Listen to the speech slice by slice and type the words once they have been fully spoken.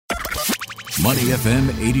Money FM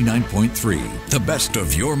 89.3, the best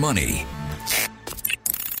of your money.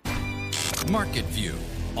 Market View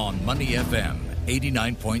on Money FM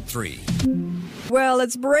 89.3. Well,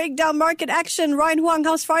 let's break down market action. Ryan Huang,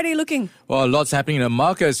 how's Friday looking? Well, lots happening in the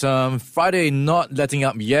markets. Friday not letting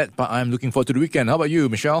up yet, but I'm looking forward to the weekend. How about you,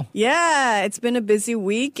 Michelle? Yeah, it's been a busy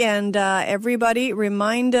week, and everybody,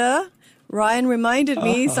 Ryan reminded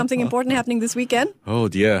me something important happening this weekend. Oh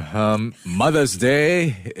dear. Mother's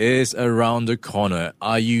Day is around the corner.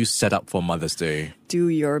 Are you set up for Mother's Day? Do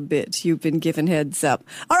your bit. You've been given heads up.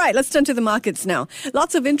 All right, let's turn to the markets now.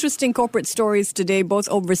 Lots of interesting corporate stories today, both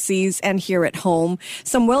overseas and here at home.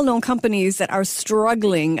 Some well-known companies that are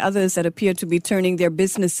struggling, others that appear to be turning their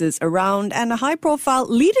businesses around, and a high-profile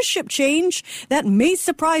leadership change that may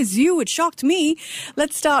surprise you. It shocked me.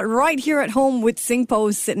 Let's start right here at home with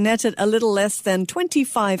SingPost. It netted a little less than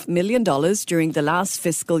 $25 million during the last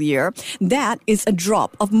fiscal year. That is a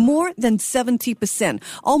drop of more than 70%,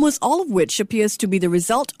 almost all of which appears to be the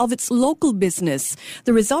result of its local business.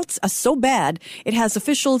 The results are so bad, it has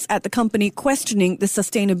officials at the company questioning the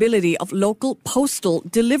sustainability of local postal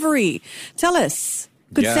delivery. Tell us,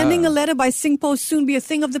 could sending a letter by SingPost soon be a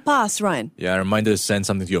thing of the past, Ryan? Yeah, a reminder to send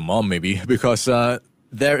something to your mom maybe, because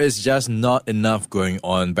there is just not enough going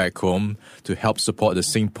on back home to help support the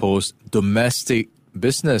SingPost domestic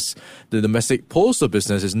business. The domestic postal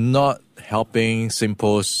business is not helping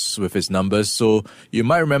SingPost with its numbers. So you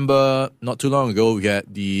might remember not too long ago we had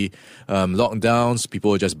the lockdowns.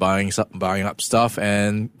 People were just buying up stuff,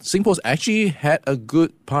 and SingPost actually had a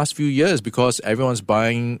good past few years because everyone's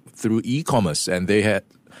buying through e-commerce and they had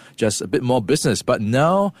just a bit more business. But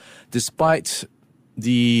now, despite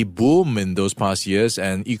the boom in those past years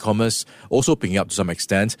and e-commerce also picking up to some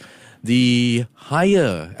extent, the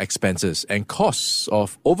higher expenses and costs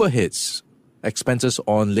of overheads, expenses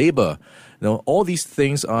on labor, all these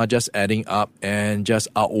things are just adding up and just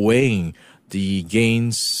outweighing the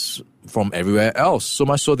gains from everywhere else. So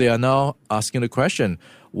much so they are now asking the question,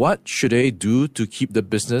 what should they do to keep the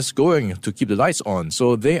business going, to keep the lights on?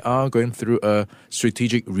 So they are going through a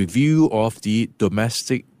strategic review of the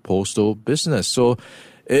domestic postal business. So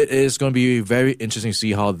it is going to be very interesting to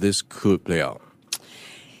see how this could play out.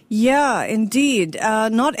 Yeah, indeed.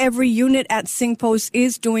 Not every unit at SingPost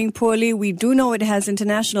is doing poorly. We do know it has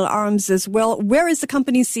international arms as well. Where is the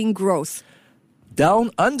company seeing growth?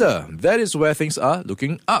 Down under. That is where things are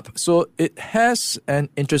looking up. So it has an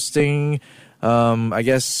interesting,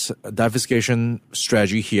 diversification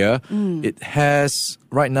strategy here. It has,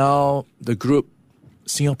 right now, the group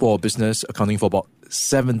Singapore business accounting for about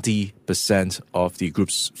 70% of the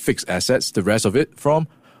group's fixed assets, the rest of it from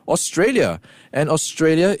Australia. And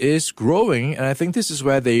Australia is growing, and I think this is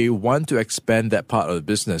where they want to expand that part of the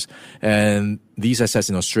business. And these assets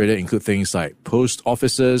in Australia include things like post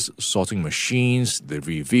offices, sorting machines,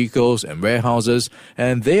 delivery vehicles, and warehouses.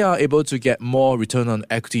 And they are able to get more return on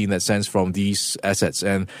equity in that sense from these assets.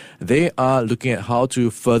 And they are looking at how to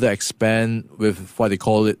further expand with what they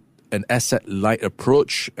call it an asset-light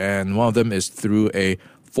approach. And one of them is through a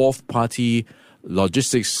fourth-party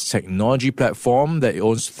logistics technology platform that it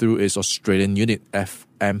owns through its Australian unit,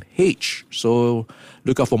 FMH. So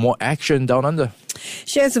look out for more action down under.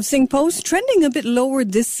 Shares of SingPost trending a bit lower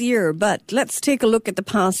this year, but let's take a look at the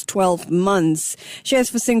past 12 months. Shares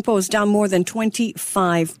for SingPost down more than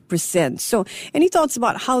 25%. So any thoughts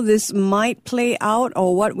about how this might play out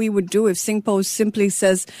or what we would do if SingPost simply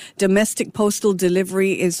says domestic postal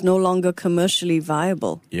delivery is no longer commercially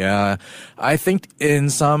viable? Yeah, I think in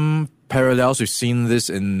some parallels, we've seen this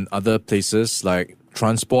in other places like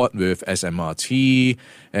transport with SMRT.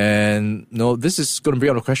 And this is going to bring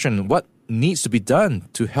up the question, what needs to be done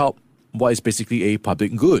to help what is basically a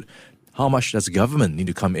public good? How much does the government need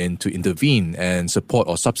to come in to intervene and support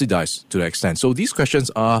or subsidize to that extent? So these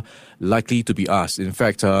questions are likely to be asked. In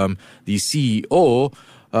fact, the CEO,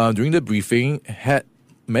 during the briefing, had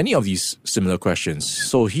many of these similar questions.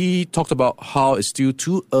 So he talked about how it's still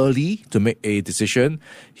too early to make a decision.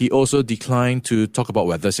 He also declined to talk about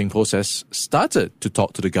whether SingPost has started to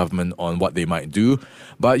talk to the government on what they might do.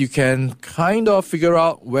 But you can kind of figure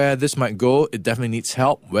out where this might go. It definitely needs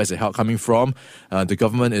help. Where's the help coming from? The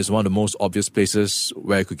government is one of the most obvious places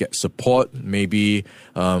where you could get support. Maybe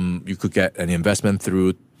you could get an investment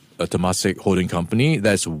through a Temasek holding company.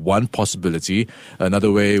 That's one possibility.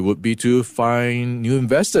 Another way would be to find new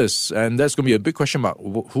investors. And that's going to be a big question mark.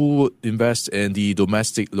 Who would invest in the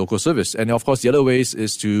domestic local service? And of course, the other ways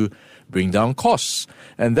is to bring down costs.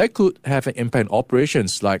 And that could have an impact on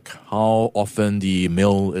operations, like how often the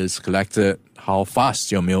mail is collected, how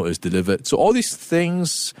fast your mail is delivered. So all these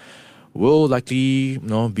things will likely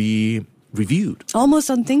be reviewed. Almost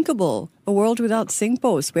unthinkable. A world without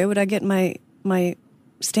SingPost. Where would I get my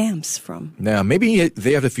stamps from? Yeah, maybe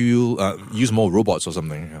they have use more robots or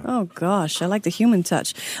something. Yeah. Oh gosh, I like the human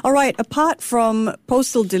touch. All right, apart from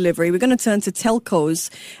postal delivery, we're going to turn to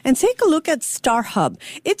telcos and take a look at StarHub.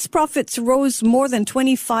 Its profits rose more than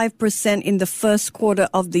 25% in the first quarter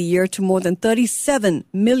of the year to more than $37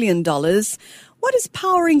 million. What is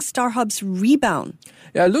powering StarHub's rebound?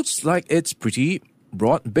 Yeah, it looks like it's pretty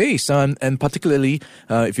broad-based, and particularly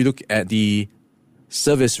if you look at the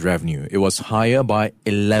service revenue, it was higher by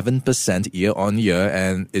 11% year on year,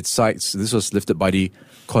 and it cites this was lifted by the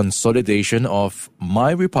consolidation of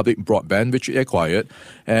My Republic Broadband, which it acquired,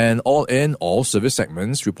 and all in all service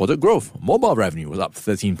segments reported growth. Mobile revenue was up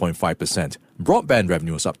 13.5%, broadband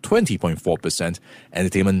revenue was up 20.4%,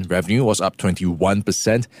 entertainment revenue was up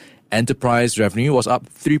 21%, enterprise revenue was up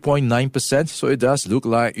 3.9%, so it does look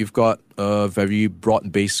like you've got a very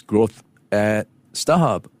broad-based growth at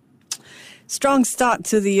StarHub. Strong start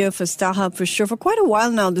to the year for StarHub for sure. For quite a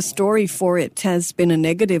while now, the story for it has been a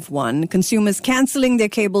negative one. Consumers cancelling their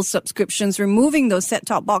cable subscriptions, removing those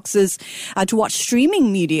set-top boxes to watch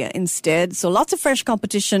streaming media instead. So lots of fresh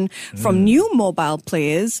competition from new mobile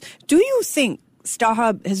players. Do you think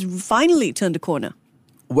StarHub has finally turned a corner?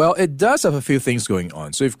 Well, it does have a few things going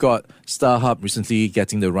on. So you've got StarHub recently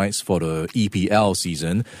getting the rights for the EPL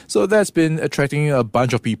season. So that's been attracting a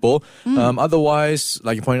bunch of people. Otherwise,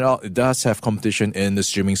 like you pointed out, it does have competition in the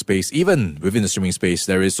streaming space. Even within the streaming space,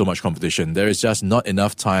 there is so much competition. There is just not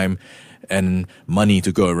enough time and money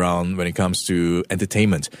to go around when it comes to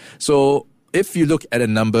entertainment. So if you look at the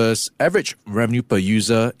numbers, average revenue per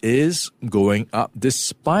user is going up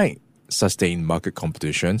despite sustained market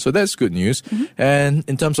competition. So that's good news. And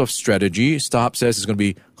in terms of strategy, StarHub says it's going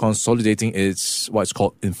to be consolidating its what's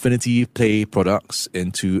called Infinity Play products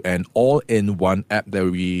into an all-in-one app that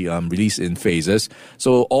will be released in phases.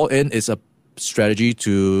 So all-in is a strategy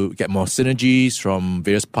to get more synergies from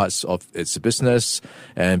various parts of its business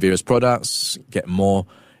and various products, get more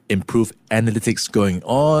improved analytics going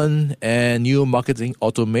on, and new marketing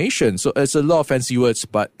automation. So it's a lot of fancy words,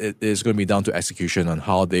 but it is going to be down to execution on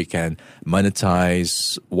how they can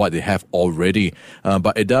monetize what they have already.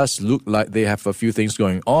 But it does look like they have a few things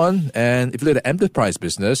going on. And if you look at the enterprise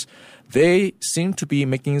business, they seem to be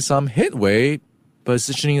making some headway,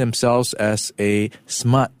 positioning themselves as a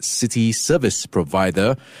smart city service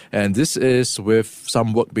provider. And this is with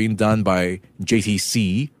some work being done by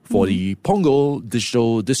JTC for the Punggol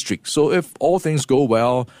Digital District. So if all things go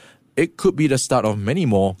well, it could be the start of many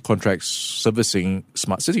more contracts servicing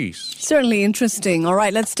smart cities. Certainly interesting. All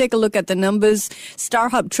right, let's take a look at the numbers.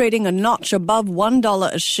 StarHub trading a notch above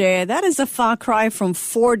 $1 a share. That is a far cry from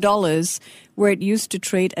 $4 where it used to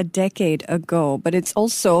trade a decade ago. But it's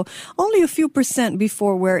also only a few percent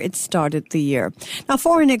before where it started the year. Now,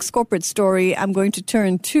 for our next corporate story, I'm going to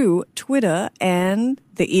turn to Twitter and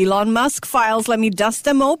the Elon Musk files. Let me dust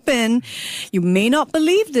them open. You may not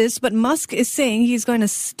believe this, but Musk is saying he's going to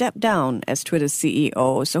step down as Twitter's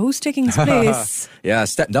CEO. So who's taking his place? Yeah,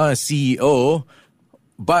 step down as CEO.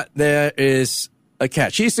 But there is a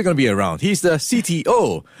catch. He's still going to be around. He's the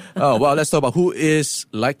CTO. Well, let's talk about who is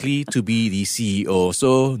likely to be the CEO.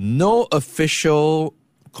 So no official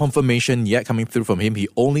confirmation yet coming through from him. He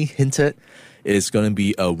only hinted it's going to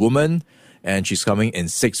be a woman, and she's coming in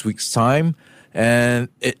 6 weeks' time. And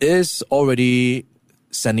it is already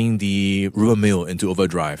sending the rumor mill into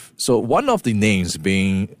overdrive. So one of the names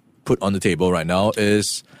being put on the table right now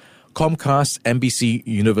is Comcast NBC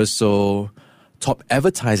Universal top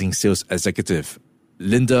advertising sales executive,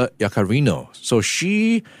 Linda Yaccarino. So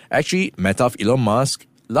she actually met up with Elon Musk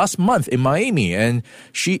last month in Miami, and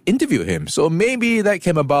she interviewed him. So maybe that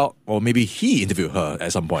came about, or maybe he interviewed her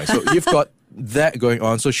at some point. So you've got that going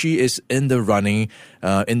on. So she is in the running,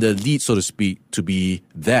 in the lead, so to speak, to be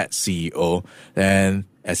that CEO. And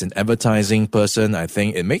as an advertising person, I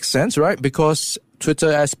think it makes sense, right? Because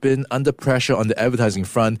Twitter has been under pressure on the advertising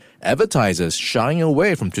front. Advertisers shying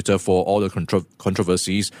away from Twitter for all the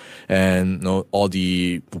controversies and all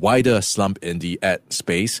the wider slump in the ad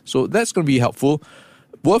space. So that's going to be helpful.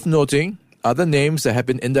 Worth noting, other names that have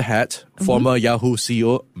been in the hat. Former Yahoo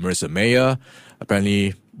CEO Marissa Mayer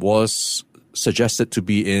apparently was suggested to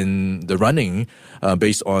be in the running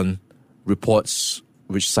based on reports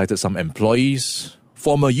which cited some employees.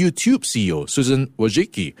 Former YouTube CEO Susan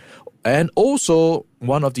Wojcicki, and also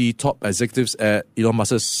one of the top executives at Elon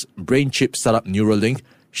Musk's brain chip startup Neuralink,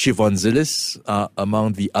 Siobhan Zilis,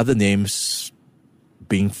 among the other names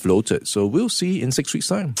being floated. So we'll see in 6 weeks'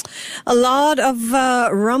 time. A lot of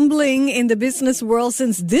rumbling in the business world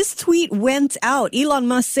since this tweet went out. Elon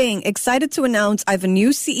Musk saying, excited to announce I have a new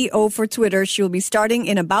CEO for Twitter. She will be starting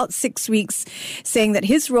in about 6 weeks, saying that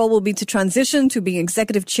his role will be to transition to being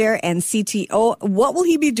executive chair and CTO. What will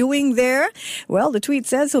he be doing there? Well, the tweet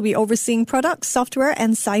says he'll be overseeing products, software,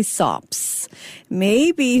 and SysOps.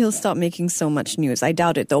 Maybe he'll stop making so much news. I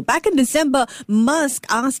doubt it, though. Back in December, Musk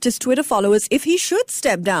asked his Twitter followers if he should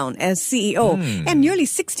step down as CEO, and nearly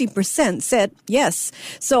 60% said yes.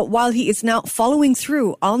 So while he is now following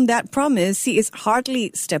through on that promise, he is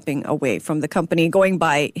hardly stepping away from the company. Going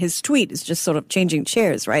by his tweet, it's just sort of changing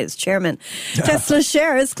chairs, right, as chairman. Tesla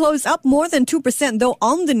shares closed up more than 2%, though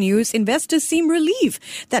on the news, investors seem relieved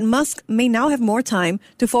that Musk may now have more time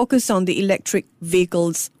to focus on the electric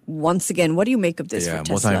vehicles once again. What do you make of this for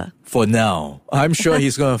Tesla? More time for now. I'm sure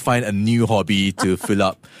he's going to find a new hobby to fill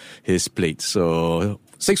up his plate. So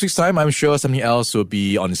 6 weeks' time, I'm sure something else will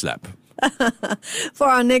be on his lap. For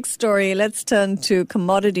our next story, let's turn to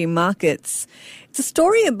commodity markets. It's a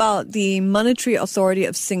story about the Monetary Authority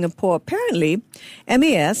of Singapore. Apparently,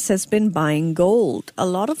 MAS has been buying gold, a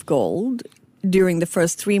lot of gold. During the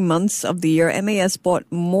first 3 months of the year, MAS bought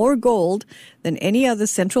more gold than any other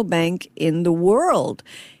central bank in the world.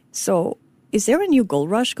 So, is there a new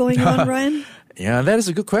gold rush going on, Ryan? Yeah, that is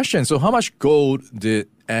a good question. So, how much gold did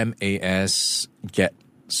MAS get?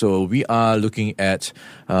 So, we are looking at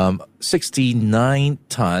 69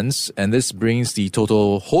 tons, and this brings the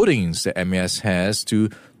total holdings that MAS has to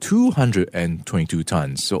 222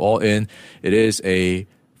 tons. So, all in, it is a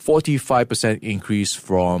 45% increase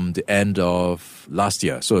from the end of last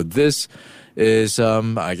year. So this is,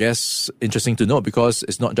 I guess, interesting to note because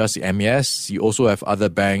it's not just the MAS. You also have other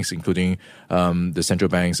banks, including the central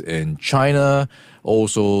banks in China,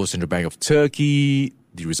 also Central Bank of Turkey,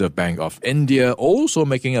 the Reserve Bank of India, also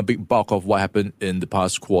making a big bulk of what happened in the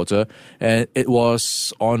past quarter. And it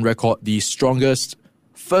was on record the strongest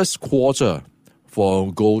first quarter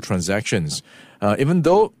for gold transactions, even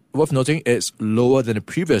though worth noting, it's lower than the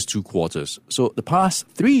previous 2 quarters. So the past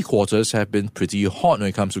 3 quarters have been pretty hot when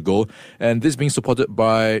it comes to gold, and this being supported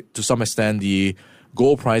by, to some extent, the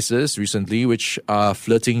gold prices recently, which are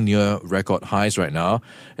flirting near record highs right now.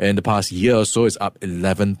 In the past year or so, it's up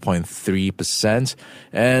 11.3%.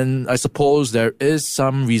 And I suppose there is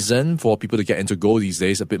some reason for people to get into gold these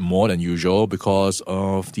days a bit more than usual because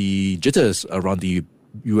of the jitters around the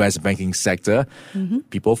U.S. banking sector,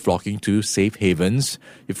 people flocking to safe havens.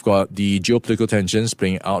 You've got the geopolitical tensions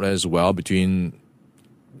playing out as well between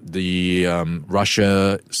the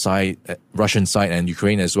Russian side and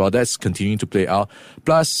Ukraine as well. That's continuing to play out.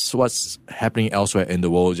 Plus, what's happening elsewhere in the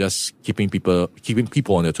world, just keeping people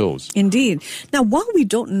on their toes. Indeed. Now, while we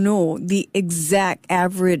don't know the exact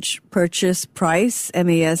average purchase price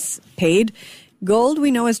MAS paid, gold, we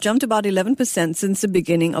know, has jumped about 11% since the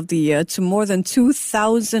beginning of the year to more than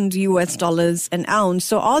 $2,000 an ounce.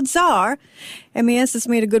 So odds are MAS has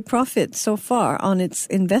made a good profit so far on its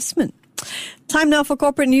investment. Time now for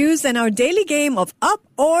corporate news and our daily game of up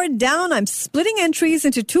or down. I'm splitting entries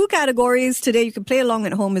into 2 categories today. You can play along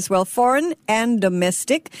at home as well, foreign and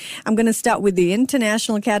domestic. I'm going to start with the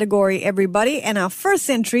international category, everybody. And our first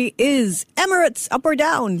entry is Emirates, up or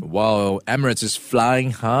down? Wow, Emirates is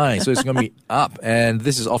flying high, so it's going to be up. And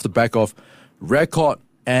this is off the back of record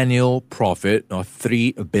annual profit of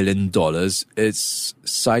 $3 billion. It's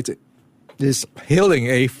hailing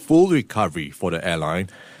a full recovery for the airline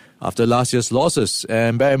after last year's losses.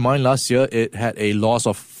 And bear in mind, last year it had a loss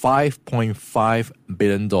of $5.5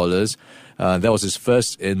 billion. That was its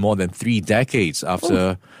first in more than 3 decades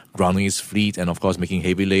after grounding its fleet and, of course, making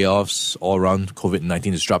heavy layoffs all around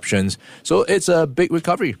COVID-19 disruptions. So it's a big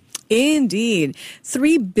recovery. Indeed.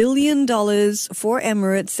 $3 billion for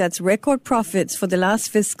Emirates. That's record profits for the last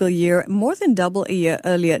fiscal year, more than double a year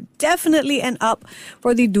earlier. Definitely an up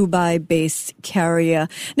for the Dubai-based carrier.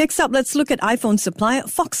 Next up, let's look at iPhone supplier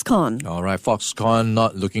Foxconn. All right, Foxconn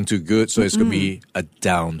not looking too good, so it's going to be a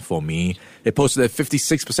down for me. It posted a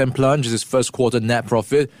 56% plunge in its first quarter net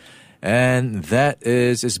profit, and that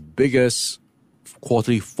is its biggest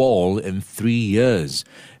quarterly fall in 3 years.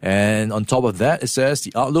 And on top of that, it says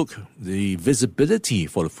the outlook, the visibility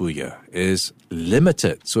for the full year is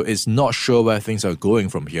limited. So it's not sure where things are going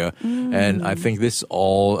from here. And I think this is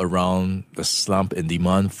all around the slump in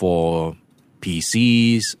demand for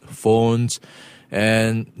PCs, phones,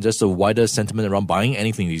 and just a wider sentiment around buying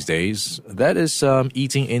anything these days. That is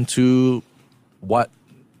eating into what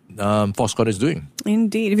Foxconn is doing.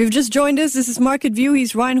 Indeed. If you've just joined us, this is Market View.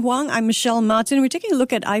 He's Ryan Huang. I'm Michelle Martin. We're taking a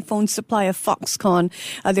look at iPhone supplier Foxconn.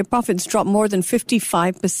 Their profits dropped more than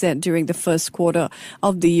 55% during the first quarter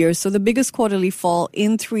of the year. So the biggest quarterly fall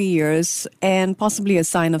in 3 years and possibly a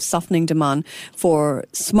sign of softening demand for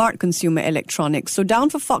smart consumer electronics. So down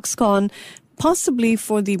for Foxconn, possibly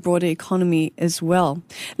for the broader economy as well.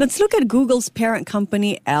 Let's look at Google's parent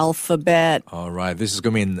company, Alphabet. All right, this is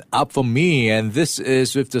going to be an up for me, and this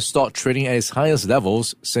is with the stock trading at its highest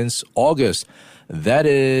levels since August. That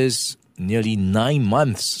is nearly 9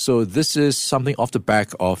 months. So this is something off the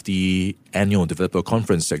back of the annual developer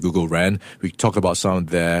conference that Google ran. We talked about some of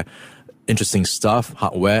their interesting stuff,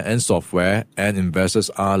 hardware and software, and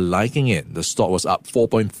investors are liking it. The stock was up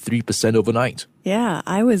 4.3% overnight. Yeah,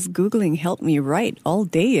 I was Googling Help Me Write all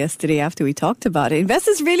day yesterday after we talked about it.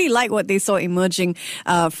 Investors really like what they saw emerging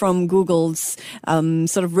from Google's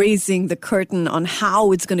sort of raising the curtain on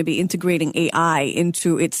how it's going to be integrating AI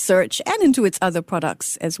into its search and into its other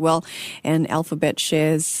products as well. And Alphabet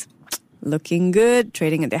shares looking good,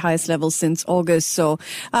 trading at the highest level since August. So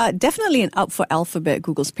definitely an up for Alphabet,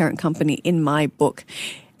 Google's parent company, in my book.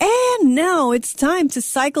 And now it's time to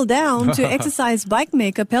cycle down to exercise bike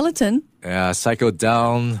maker Peloton. Yeah, cycle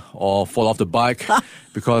down or fall off the bike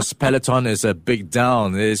because Peloton is a big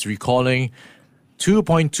down. It is recalling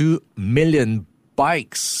 2.2 million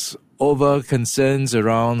bikes over concerns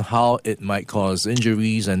around how it might cause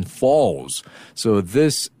injuries and falls. So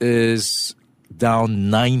this is down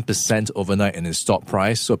 9% overnight in its stock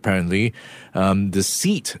price. So apparently, the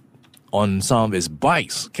seat on some of its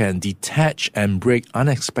bikes can detach and break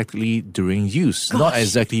unexpectedly during use. Gosh. Not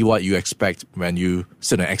exactly what you expect when you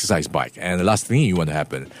sit on an exercise bike. And the last thing you want to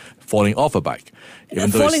happen, falling off a bike.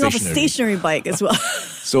 And falling off a stationary bike as well.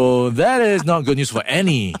 So that is not good news for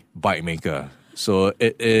any bike maker. So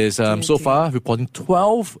it is so far reporting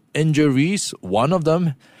 12 injuries. One of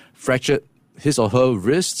them fractured his or her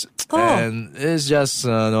wrist. And it's just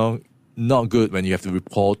not good when you have to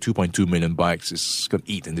report 2.2 million bikes. It's going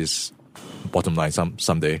to eat in this bottom line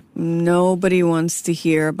someday. Nobody wants to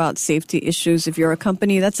hear about safety issues. If you're a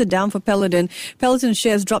company, that's a down for Peloton. Peloton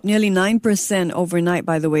shares dropped nearly 9% overnight,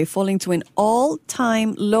 by the way, falling to an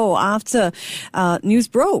all-time low after news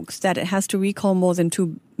broke that it has to recall more than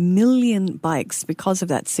 2 million bikes because of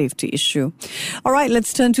that safety issue. All right,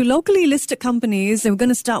 let's turn to locally listed companies. And we're going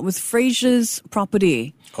to start with Frasers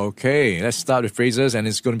Property. Okay, let's start with Frasers, and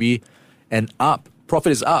it's going to be an up.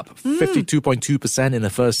 Profit is up 52.2% in the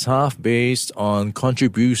first half based on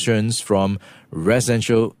contributions from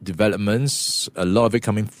residential developments, a lot of it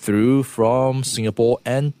coming through from Singapore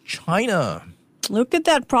and China. Look at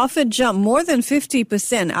that profit jump, more than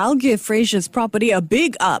 50%. I'll give Frasers Property a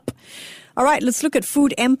big up. All right, let's look at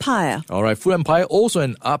Food Empire. All right, Food Empire also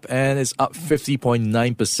an up, and it's up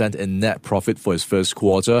 50.9% in net profit for its first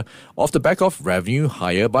quarter, off the back of revenue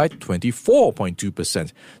higher by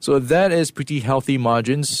 24.2%. So that is pretty healthy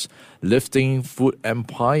margins lifting Food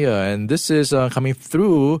Empire, and this is coming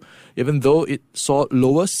through even though it saw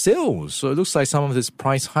lower sales. So it looks like some of its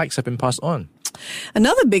price hikes have been passed on.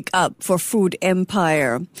 Another big up for Food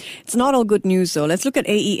Empire. It's not all good news, though. Let's look at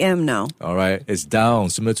AEM now. All right, it's down,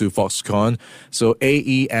 similar to Foxconn. So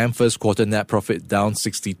AEM first quarter net profit down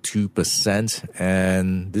 62%.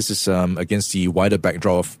 And this is against the wider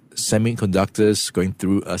backdrop of semiconductors going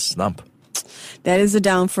through a slump. That is a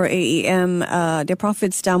down for AEM. Their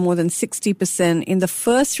profits down more than 60% in the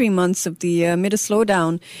first 3 months of the year, amid a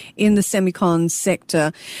slowdown in the semicon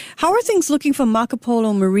sector. How are things looking for Marco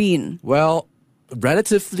Polo Marine? Well,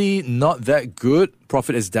 relatively not that good.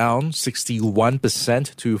 Profit is down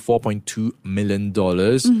 61% to $4.2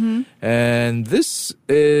 million. And this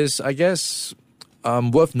is, I guess,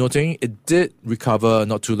 worth noting. It did recover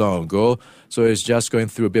not too long ago. So it's just going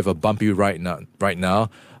through a bit of a bumpy right now.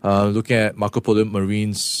 Looking at Marco Polo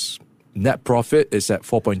Marine's net profit is at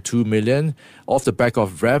 $4.2 million, off the back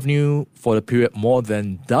of revenue for the period more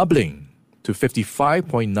than doubling to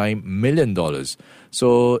 $55.9 million.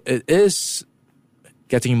 So it is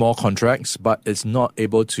getting more contracts, but it's not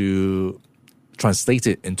able to translate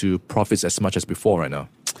it into profits as much as before right now.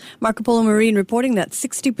 Marco Polo Marine reporting that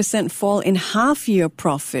 60% fall in half-year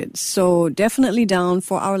profits. So definitely down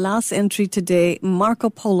for our last entry today, Marco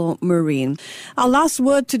Polo Marine. Our last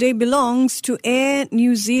word today belongs to Air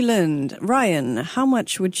New Zealand. Ryan, how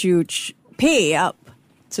much would you pay up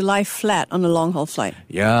to lie flat on a long-haul flight?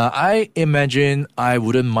 Yeah, I imagine I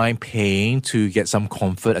wouldn't mind paying to get some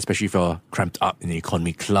comfort, especially if you're cramped up in the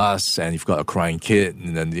economy class and you've got a crying kid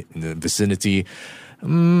in the vicinity.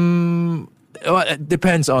 It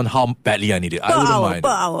depends on how badly I need it. I wouldn't mind. Per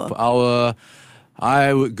hour. Per hour,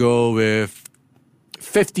 I would go with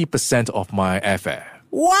 50% of my airfare.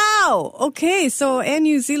 Wow. Okay. So Air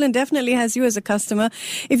New Zealand definitely has you as a customer.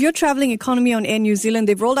 If you're traveling economy on Air New Zealand,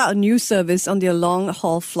 they've rolled out a new service on their long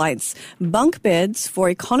haul flights. Bunk beds for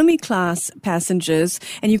economy class passengers.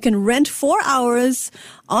 And you can rent 4 hours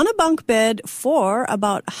on a bunk bed for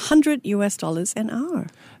about $100 an hour.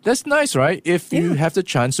 That's nice, right? If you have the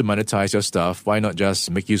chance to monetize your stuff, why not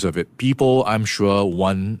just make use of it? People, I'm sure,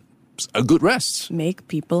 want a good rest. Make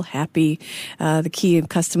people happy. The key in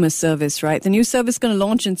customer service, right? The new service is going to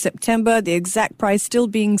launch in September. The exact price still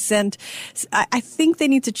being sent. I think they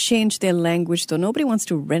need to change their language, though. Nobody wants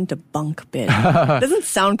to rent a bunk bed. Doesn't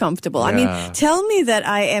sound comfortable. I mean, tell me that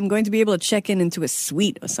I am going to be able to check into a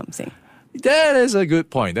suite or something. That is a good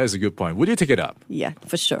point. That is a good point. Would you take it up? Yeah,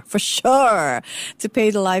 for sure. For sure. To pay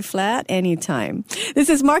the lie flat anytime. This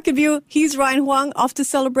is Market View. He's Ryan Huang, off to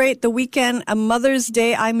celebrate the weekend, a Mother's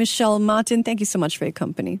Day. I'm Michelle Martin. Thank you so much for your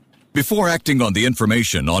company. Before acting on the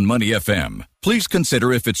information on Money FM, please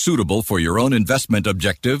consider if it's suitable for your own investment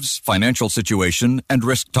objectives, financial situation, and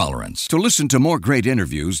risk tolerance. To listen to more great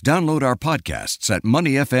interviews, download our podcasts at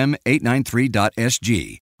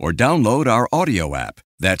moneyfm893.sg or download our audio app.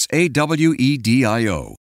 That's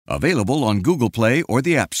AWEDIO. Available on Google Play or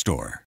the App Store.